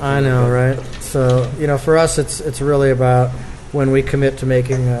time or something. I know, right? So, for us, it's really about when we commit to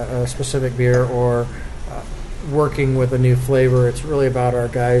making a specific beer or working with a new flavor. It's really about our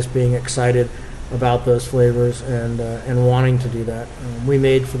guys being excited about those flavors and wanting to do that. We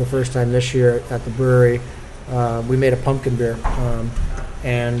made for the first time this year at the brewery. We made a pumpkin beer,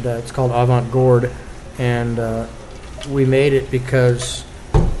 and it's called Avant Gourd, and we made it because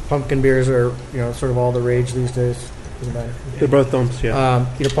pumpkin beers are sort of all the rage these days. They're both thumbs, yeah.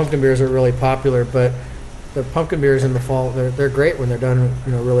 Pumpkin beers are really popular, but the pumpkin beers in the fall, they're great when they're done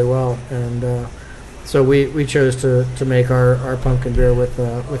really well. And so we chose to make our pumpkin beer with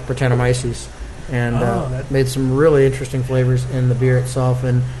Brettanomyces, and made some really interesting flavors in the beer itself.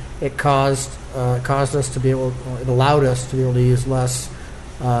 And it caused us to be able, it allowed us to be able to use less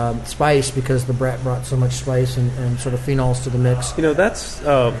spice because the Brett brought so much spice and sort of phenols to the mix. That's.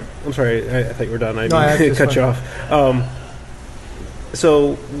 I'm sorry, I thought you were done. I No, cut you off.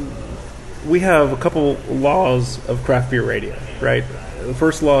 So we have a couple laws of craft beer radio, right? The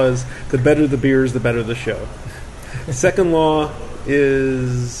first law is the better the beers, the better the show. The second law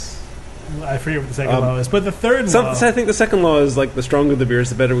is... I forget what the second law is, but the third law... I think the second law is like the stronger the beers,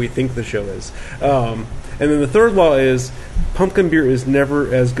 the better we think the show is. And then the third law is pumpkin beer is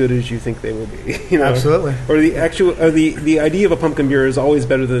never as good as you think they will be. Absolutely. Or the idea of a pumpkin beer is always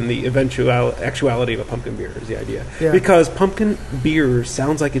better than the actuality of a pumpkin beer is the idea. Yeah. Because pumpkin beer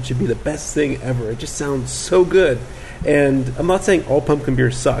sounds like it should be the best thing ever. It just sounds so good. And I'm not saying all pumpkin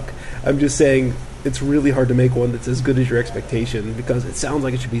beers suck. I'm just saying it's really hard to make one that's as good as your expectation because it sounds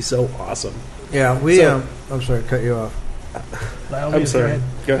like it should be so awesome. Yeah, I'm sorry to cut you off. I'm sorry.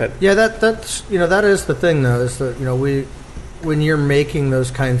 Go ahead. Yeah, that's that is the thing though. Is that when you're making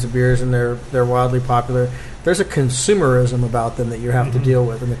those kinds of beers and they're wildly popular, there's a consumerism about them that you have to deal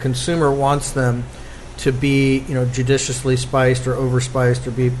with, and the consumer wants them to be judiciously spiced or overspiced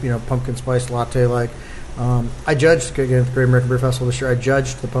or be pumpkin spice latte like. I judged again at the Great American Beer Festival this year. I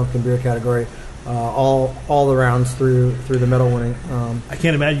judged the pumpkin beer category. All the rounds through the medal winning. I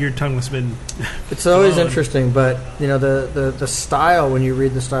can't imagine your tongue must have been. It's always interesting, but the style when you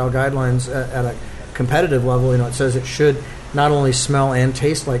read the style guidelines at a competitive level, it says it should not only smell and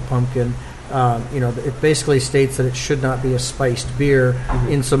taste like pumpkin. It basically states that it should not be a spiced beer,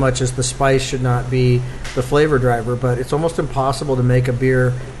 in so much as the spice should not be the flavor driver. But it's almost impossible to make a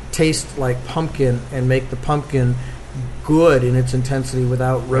beer taste like pumpkin and make the pumpkin good in its intensity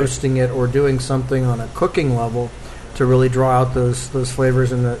without roasting it or doing something on a cooking level to really draw out those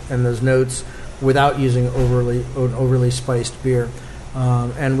flavors and those notes without using overly spiced beer.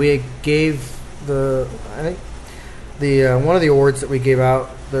 And we gave one of the awards that we gave out.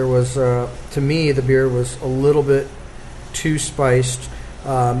 There was to me the beer was a little bit too spiced,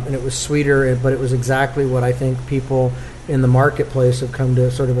 and it was sweeter, but it was exactly what I think people in the marketplace have come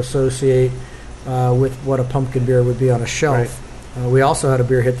to sort of associate with what a pumpkin beer would be on a shelf. Right. We also had a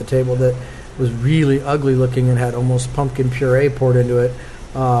beer hit the table that was really ugly looking and had almost pumpkin puree poured into it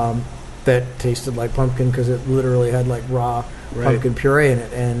that tasted like pumpkin because it literally had like raw pumpkin puree in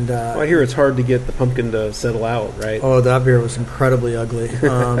it. And I hear it's hard to get the pumpkin to settle out, right? Oh, that beer was incredibly ugly.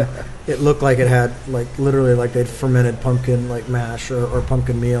 It looked like it had literally like they'd fermented pumpkin like mash or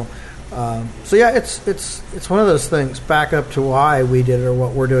pumpkin meal. So yeah, it's one of those things. Back up to why we did it or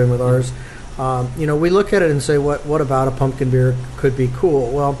what we're doing with ours. We look at it and say, what about a pumpkin beer could be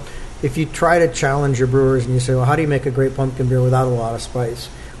cool? Well, if you try to challenge your brewers and you say, well, how do you make a great pumpkin beer without a lot of spice?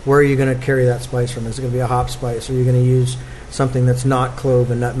 Where are you going to carry that spice from? Is it going to be a hop spice? Or are you going to use something that's not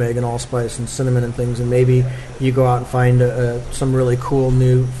clove and nutmeg and allspice and cinnamon and things? And maybe you go out and find some really cool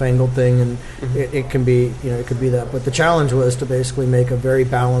new fangled thing, and it can be, it could be that. But the challenge was to basically make a very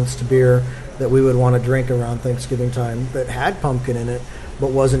balanced beer that we would want to drink around Thanksgiving time that had pumpkin in it, but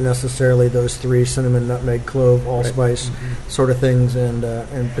wasn't necessarily those three: cinnamon, nutmeg, clove, allspice sort of things, and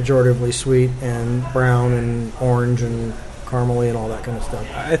pejoratively sweet and brown and orange and caramely and all that kind of stuff.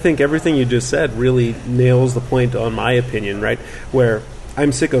 I think everything you just said really nails the point, on my opinion, right? Where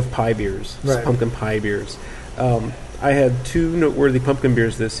I'm sick of pie beers, pumpkin pie beers. I had two noteworthy pumpkin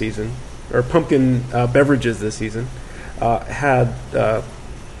beers this season, or pumpkin beverages this season. Had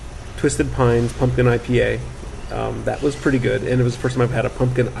Twisted Pines Pumpkin IPA. That was pretty good, and it was the first time I've had a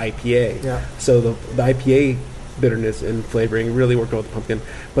pumpkin IPA. Yeah. So the IPA bitterness and flavoring really worked well with the pumpkin.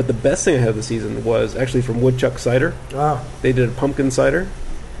 But the best thing I had this season was actually from Woodchuck Cider. Wow. They did a pumpkin cider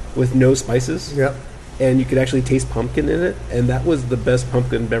with no spices. Yep. And you could actually taste pumpkin in it, and that was the best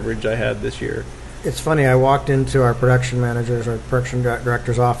pumpkin beverage I had this year. It's funny, I walked into our production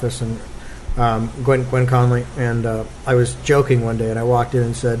director's office, and Gwen Conley, and I was joking one day, and I walked in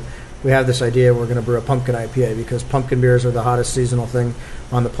and said, we have this idea, we're going to brew a pumpkin IPA because pumpkin beers are the hottest seasonal thing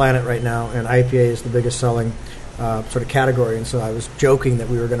on the planet right now, and IPA is the biggest selling sort of category. And so I was joking that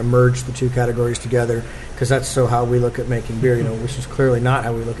we were going to merge the two categories together because that's so how we look at making beer, which is clearly not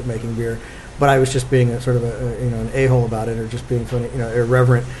how we look at making beer. But I was just being a sort of an a-hole about it, or just being funny,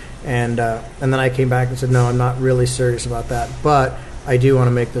 irreverent. And then I came back and said, no, I'm not really serious about that, but I do want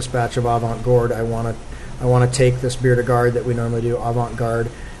to make this batch of avant-garde. I want to take this bière de garde that we normally do, avant-garde,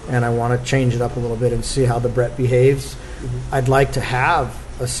 and I want to change it up a little bit and see how the Brett behaves. I'd like to have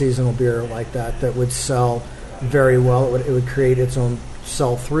a seasonal beer like that would sell very well. It would create its own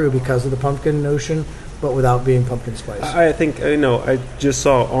sell-through because of the pumpkin notion, but without being pumpkin spice. I think, I just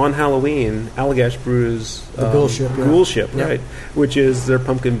saw on Halloween, Allagash brews the Ghoul Ship, right, which is their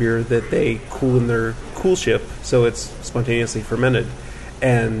pumpkin beer that they cool in their cool ship, so it's spontaneously fermented.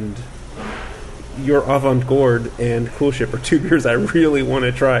 and your Avant-Garde and Coolship are two beers I really want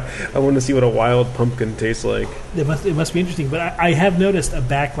to try. I want to see what a wild pumpkin tastes like. It must be interesting. But I have noticed a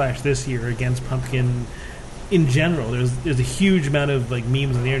backlash this year against pumpkin in general. There's a huge amount of like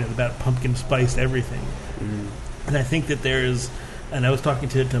memes on the internet about pumpkin spiced everything. And I think that and I was talking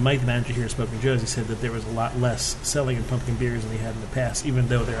to Mike, the manager here at Smoking Joe's. He said that there was a lot less selling of pumpkin beers than he had in the past, even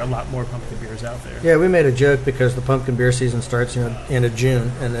though there are a lot more pumpkin beers out there. Yeah, we made a joke because the pumpkin beer season starts end of June,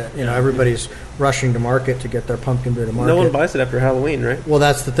 and everybody's rushing to market to get their pumpkin beer to market. No one buys it after Halloween, right? Well,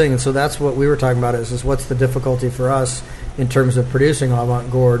 that's the thing, and so that's what we were talking about is what's the difficulty for us in terms of producing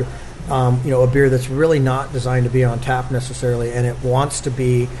Avant-Garde, a beer that's really not designed to be on tap necessarily, and it wants to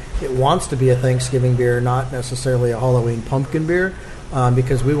be a Thanksgiving beer, not necessarily a Halloween pumpkin beer.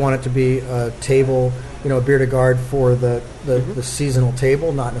 Because we want it to be a table, a beer to guard for the seasonal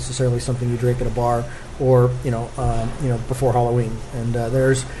table, not necessarily something you drink at a bar or before Halloween. And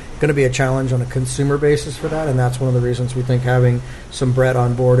there's going to be a challenge on a consumer basis for that, and that's one of the reasons we think having some Brett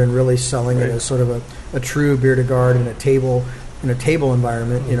on board and really selling it as sort of a true beer to guard in a table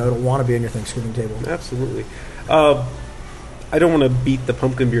environment. It'll want to be on your Thanksgiving table. Absolutely. I don't want to beat the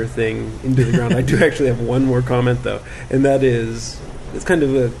pumpkin beer thing into the ground. I do actually have one more comment, though, and that is it's kind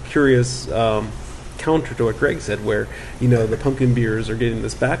of a curious counter to what Greg said, where, the pumpkin beers are getting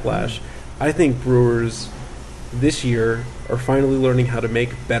this backlash. I think brewers this year are finally learning how to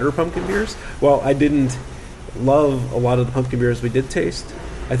make better pumpkin beers. While I didn't love a lot of the pumpkin beers we did taste,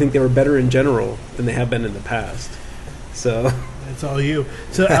 I think they were better in general than they have been in the past. So it's all you.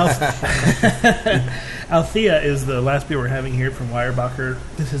 So Althea is the last beer we're having here from Weyerbacher.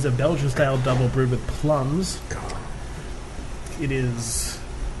 This is a Belgian-style double brewed with plums. It is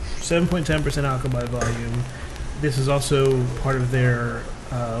 7.10% alcohol by volume. This is also part of their,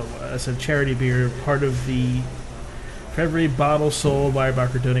 as a charity beer, part of the, for every bottle sold,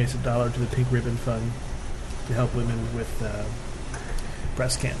 Weyerbacher donates $1 to the Pink Ribbon Fund to help women with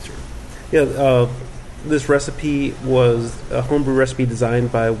breast cancer. Yeah, this recipe was a homebrew recipe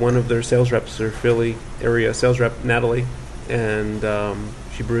designed by one of their sales reps, their Philly area sales rep, Natalie, and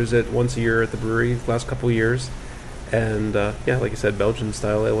she brews it once a year at the brewery the last couple of years. And like I said,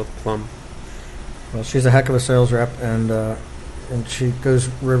 Belgian-style ale with plum. Well, she's a heck of a sales rep, and she goes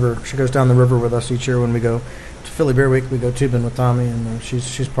down the river with us each year when we go to Philly Beer Week. We go tubing with Tomme, and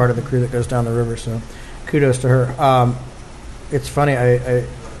she's part of the crew that goes down the river. So, kudos to her. It's funny. I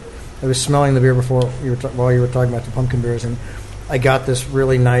was smelling the beer before while you were talking about the pumpkin beers, and I got this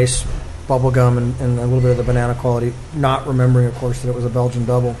really nice bubble gum and a little bit of the banana quality. Not remembering, of course, that it was a Belgian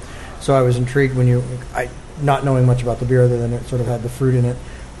double. So I was intrigued not knowing much about the beer other than it sort of had the fruit in it.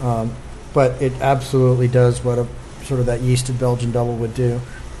 But it absolutely does what a sort of that yeasted Belgian double would do.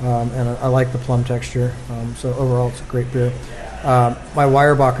 And I like the plum texture. So overall, it's a great beer. My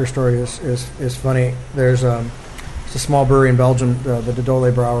Weyerbacher story is funny. There's it's a small brewery in Belgium, the De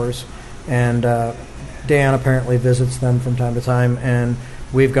Dole Brouwers, and Dan apparently visits them from time to time, and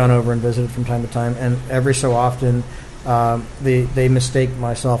we've gone over and visited from time to time. And every so often, they mistake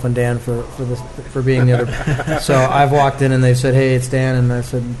myself and Dan for being the other. So I've walked in and they said, "Hey, it's Dan," and I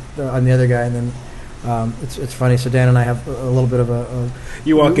said, "I'm the other guy." And then it's funny. So Dan and I have a little bit of a.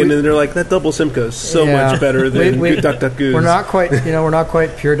 You walk in and they're like, "That double Simcoe is so much better than Good Duck Duck Goose." We're not quite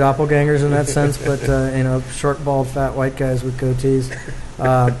pure doppelgangers in that sense, but short, bald, fat white guys with goatees.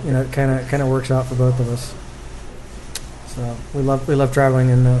 It kind of works out for both of us. So we love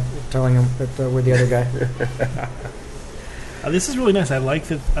traveling and telling them that we're the other guy. This is really nice. I like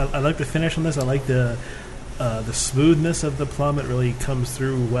the finish on this. I like the smoothness of the plum. It really comes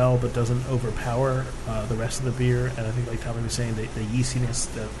through well, but doesn't overpower the rest of the beer. And I think, like Tommy was saying, the yeastiness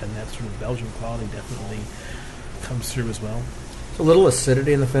and that sort of Belgian quality definitely comes through as well. It's a little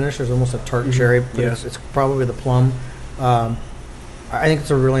acidity in the finish. There's almost a tart cherry, but it's probably the plum. I think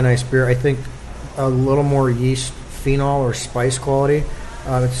it's a really nice beer. I think a little more yeast phenol or spice quality.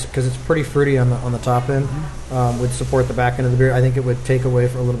 Because it's pretty fruity on the top end, would support the back end of the beer. I think it would take away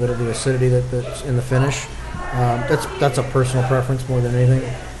for a little bit of the acidity that's in the finish. That's a personal preference more than anything.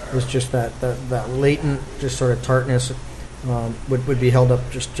 It's just that latent, just sort of tartness would be held up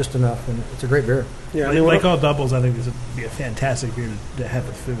just enough, and it's a great beer. Yeah, like all doubles, I think this would be a fantastic beer to have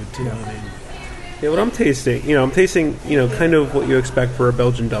with food too. Yeah. I mean, yeah, what I'm tasting, kind of what you expect for a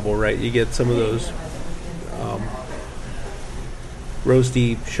Belgian double, right? You get some of those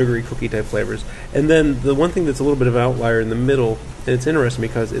roasty, sugary, cookie-type flavors. And then the one thing that's a little bit of an outlier in the middle, and it's interesting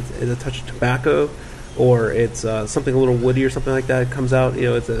because it's a touch of tobacco, or it's something a little woody or something like that. It comes out,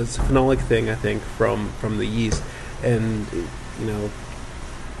 it's a phenolic thing, I think, from the yeast. And,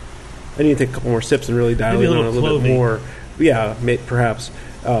 I need to take a couple more sips and really dial in on it a little bit more. Yeah, perhaps.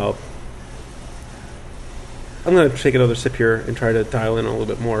 I'm going to take another sip here and try to dial in a little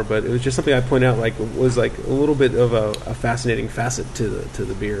bit more, but it was just something I point out, like, was like a little bit of a fascinating facet to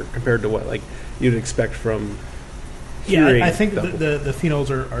the beer compared to what like you'd expect from. Yeah, I think the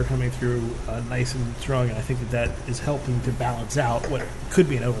phenols are coming through nice and strong, and I think that is helping to balance out what could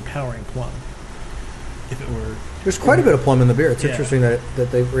be an overpowering plum. If it were, there's quite a bit of plum in the beer. It's interesting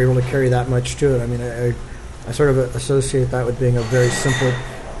that they were able to carry that much to it. I mean, I sort of associate that with being a very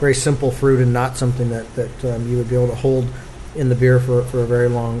simple fruit and not something that you would be able to hold in the beer for a very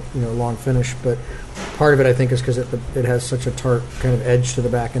long finish. But part of it, I think, is because it has such a tart kind of edge to the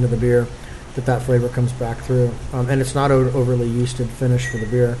back end of the beer that flavor comes back through. And it's not an overly yeasted finish for the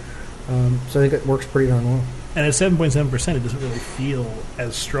beer. So I think it works pretty darn well. And at 7.7%, it doesn't really feel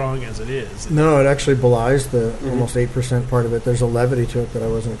as strong as it is. No, it actually belies the almost 8% part of it. There's a levity to it that I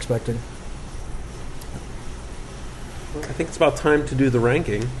wasn't expecting. I think it's about time to do the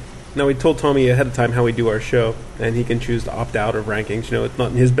ranking. Now, we told Tommy ahead of time how we do our show, and he can choose to opt out of rankings. You know, it's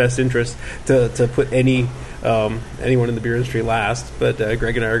not in his best interest to put anyone in the beer industry last, but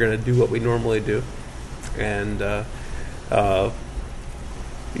Greg and I are going to do what we normally do. And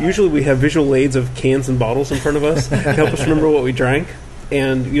usually we have visual aids of cans and bottles in front of us to help us remember what we drank.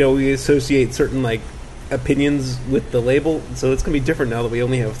 And, you know, we associate certain, like, opinions with the label. So it's going to be different now that we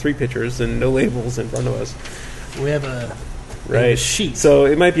only have 3 pictures and no labels in front of us. We have a sheet. So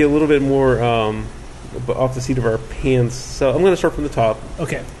it might be a little bit more off the seat of our pants. So I'm going to start from the top.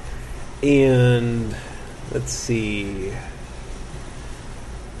 Okay. And let's see.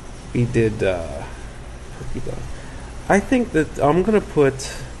 We did... I think that I'm going to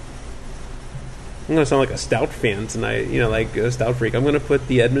sound like a stout fan tonight, like a stout freak. I'm going to put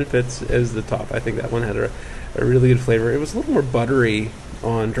the Edmund Fitz as the top. I think that one had a really good flavor. It was a little more buttery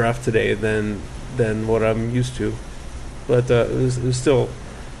on draft today than what I'm used to, but it was still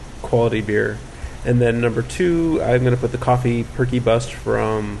quality beer. And then number 2, I'm going to put the Coffee Perky Bust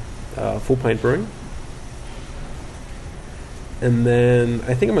from Full Pint Brewing. And then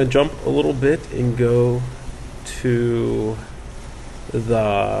I think I'm going to jump a little bit and go to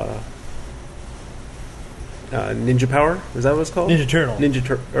the Ninja Power. Is that what it's called? Ninja Turtle.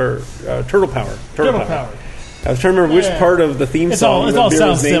 Turtle Power. Turtle Power. I was trying to remember which part of the theme song the beer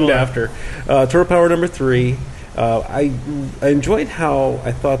was named after. Turtle Power number 3. I enjoyed how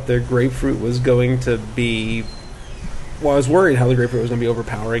I thought the grapefruit was going to be... Well, I was worried how the grapefruit was going to be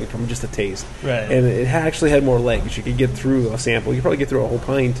overpowering from just a taste. Right. And it actually had more legs. You could get through a sample. You could probably get through a whole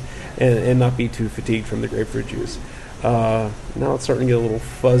pint and not be too fatigued from the grapefruit juice. Now it's starting to get a little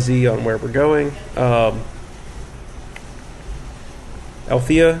fuzzy on where we're going.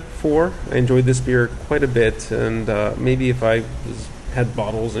 Althea 4. I enjoyed this beer quite a bit, and maybe if I had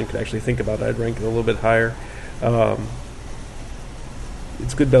bottles and could actually think about it, I'd rank it a little bit higher.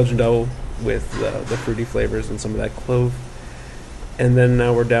 It's good Belgian double with the fruity flavors and some of that clove. And then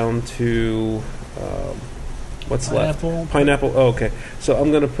now we're down to what's left? Pineapple. Oh, okay. So I'm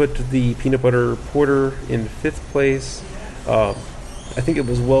going to put the peanut butter porter in 5th place. I think it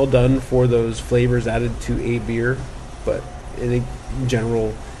was well done for those flavors added to a beer, but in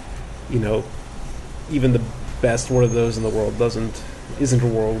general, even the best one of those in the world isn't a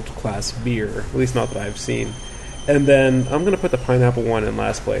world-class beer, at least not that I've seen. And then I'm going to put the pineapple one in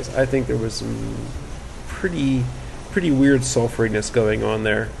last place. I think there was some pretty weird sulfuriness going on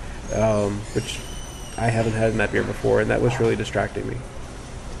there, which I haven't had in that beer before, and that was really distracting me.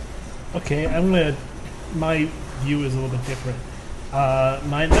 Okay, my view is a little bit different.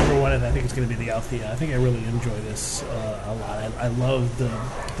 My number 1, I think, is going to be the Althea. I think I really enjoy this a lot. I love the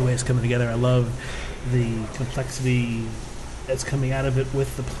way it's coming together. I love the complexity that's coming out of it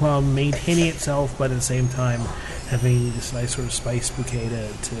with the plum maintaining itself, but at the same time having this nice sort of spice bouquet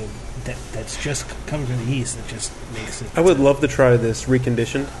that's just coming from the yeast that just makes it. I would love to try this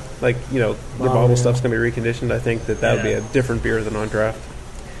reconditioned. The bottle stuff's going to be reconditioned. I think that would be a different beer than on draft.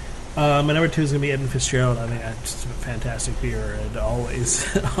 My number 2 is going to be Edmund Fitzgerald. I mean, it's just a fantastic beer and always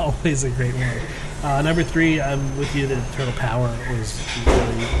a great one. Number 3, I'm with you. The Turtle Power was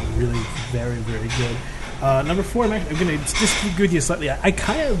really, really very, very good. Number 4, I'm going to disagree with you slightly. I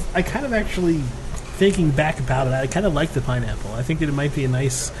kind of actually, thinking back about it, I kind of like the pineapple. I think that it might be a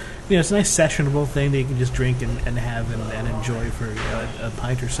nice, it's a nice sessionable thing that you can just drink and have and enjoy for a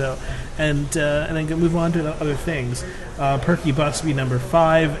pint or so, and then move on to the other things. Perky Butts would be number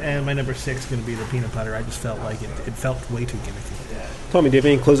 5, and my number 6 is going to be the peanut butter. I just felt like it felt way too gimmicky. Tommy, do you have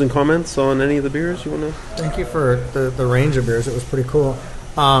any closing comments on any of the beers you want to? Thank you for the range of beers. It was pretty cool.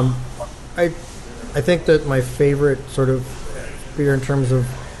 I think that my favorite sort of beer in terms of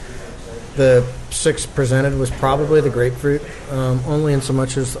the 6 presented was probably the grapefruit, only in so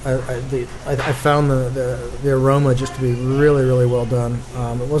much as I found the aroma just to be really, really well done.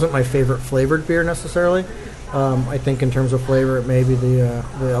 It wasn't my favorite flavored beer necessarily. I think in terms of flavor, maybe the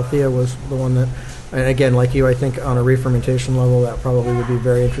Althea was the one that, and again, like you, I think on a re-fermentation level, that probably would be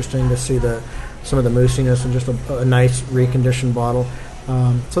very interesting to see some of the moussiness and just a nice reconditioned bottle.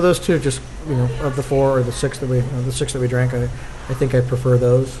 So those two, just of the 4 or the 6 that we drank, I think I prefer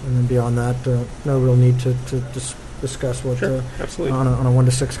those. And then beyond that, no real need to discuss what absolutely on a 1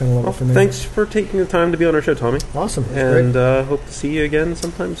 to 6 kind of level for me. Thanks for taking the time to be on our show, Tommy. Awesome, and hope to see you again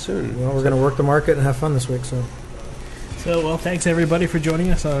sometime soon. Well, we're going to work the market and have fun this week. So, thanks everybody for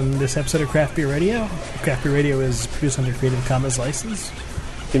joining us on this episode of Craft Beer Radio. Craft Beer Radio is produced under Creative Commons license.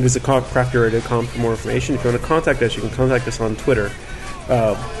 You can visit craftbeerradio.com for more information. If you want to contact us, you can contact us on Twitter.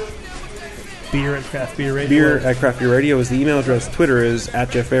 Beer at Craft Beer Radio. Beer at Craft Beer Radio is the email address. Twitter is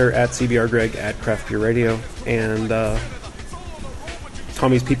 @JeffBear, @CBRGreg, @Craft Beer Radio. And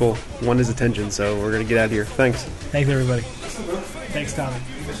Tommy's people want his attention, so we're going to get out of here. Thanks. Thanks, everybody. Thanks, Tommy.